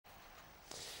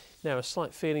Now, a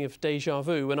slight feeling of déjà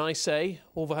vu when I say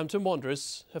Wolverhampton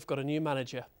Wanderers have got a new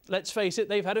manager. Let's face it,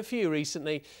 they've had a few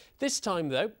recently. This time,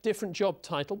 though, different job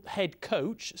title, head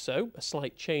coach, so a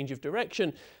slight change of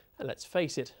direction. And let's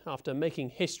face it, after making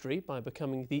history by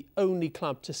becoming the only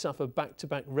club to suffer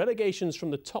back-to-back relegations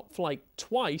from the top flight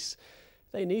twice,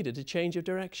 they needed a change of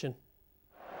direction.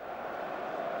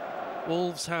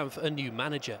 Wolves have a new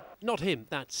manager. Not him,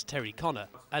 that's Terry Connor.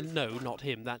 And no, not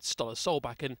him, that's Stolar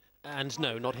Solbakken. And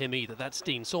no, not him either, that's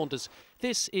Dean Saunders.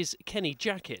 This is Kenny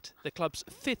Jackett, the club's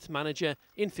 5th manager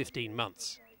in 15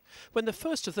 months. When the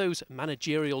first of those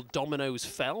managerial dominoes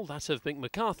fell, that of Mick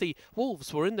McCarthy,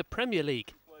 Wolves were in the Premier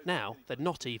League. Now they're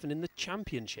not even in the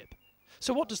Championship.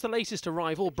 So what does the latest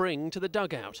arrival bring to the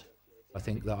dugout? I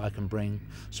think that I can bring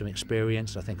some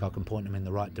experience. I think I can point them in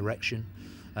the right direction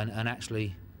and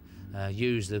actually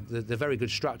use the very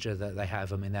good structure that they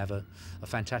have. I mean, they have a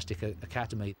fantastic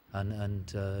academy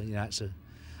and you know, it's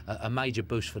a major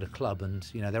boost for the club, and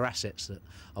you know, they're assets that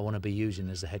I want to be using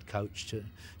as the head coach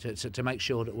to make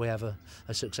sure that we have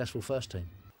a successful first team.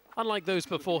 Unlike those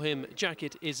before him,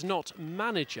 Jackett is not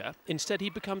manager. Instead, he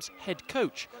becomes head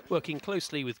coach, working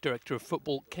closely with Director of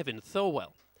Football Kevin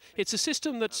Thirlwell. It's a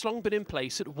system that's long been in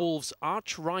place at Wolves'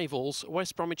 arch-rivals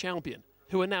West Bromwich Albion,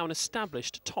 who are now an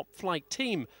established top-flight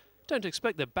team. Don't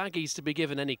expect the Baggies to be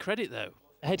given any credit, though.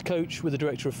 Head coach with the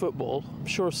Director of Football, I'm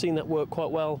sure I've seen that work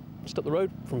quite well just up the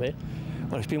road from here.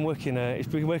 Well, it's been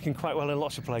working quite well in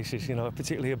lots of places, you know,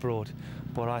 particularly abroad.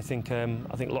 But I think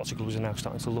lots of clubs are now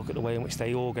starting to look at the way in which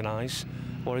they organise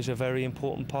what is a very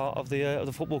important part of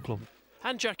the football club.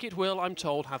 And Jackett will, I'm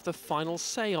told, have the final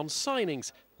say on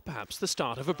signings, perhaps the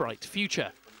start of a bright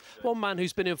future. One man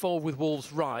who's been involved with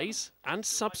Wolves' rise and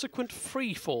subsequent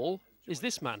free fall is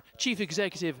this man, Chief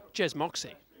Executive Jez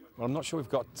Moxey. Well, I'm not sure we've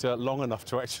got long enough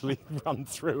to actually run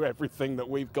through everything that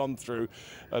we've gone through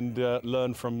and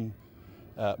learn from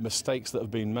mistakes that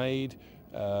have been made,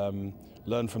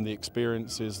 learn from the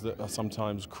experiences that are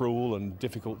sometimes cruel and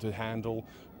difficult to handle.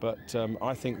 But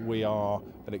I think we are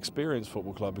an experienced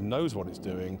football club who knows what it's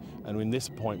doing, and in this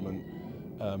appointment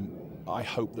I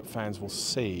hope that fans will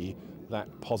see that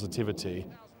positivity.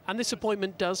 And this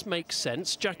appointment does make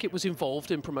sense. Jackett was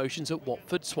involved in promotions at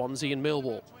Watford, Swansea and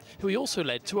Millwall, who he also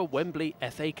led to a Wembley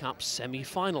FA Cup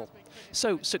semi-final.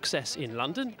 So success in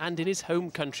London and in his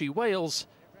home country Wales,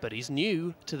 but he's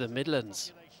new to the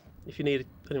Midlands. If you need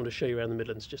anyone to show you around the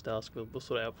Midlands, just ask, we'll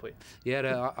sort it out for you.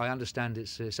 Yeah, I understand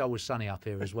it's always sunny up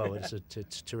here as well. It's a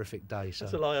terrific day. So.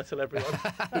 That's a lie, I tell everyone.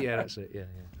 Yeah, that's it, yeah.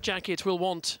 Jackett will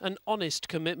want an honest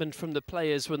commitment from the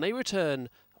players when they return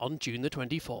on June the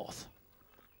 24th.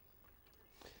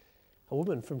 A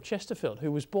woman from Chesterfield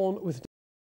who was born with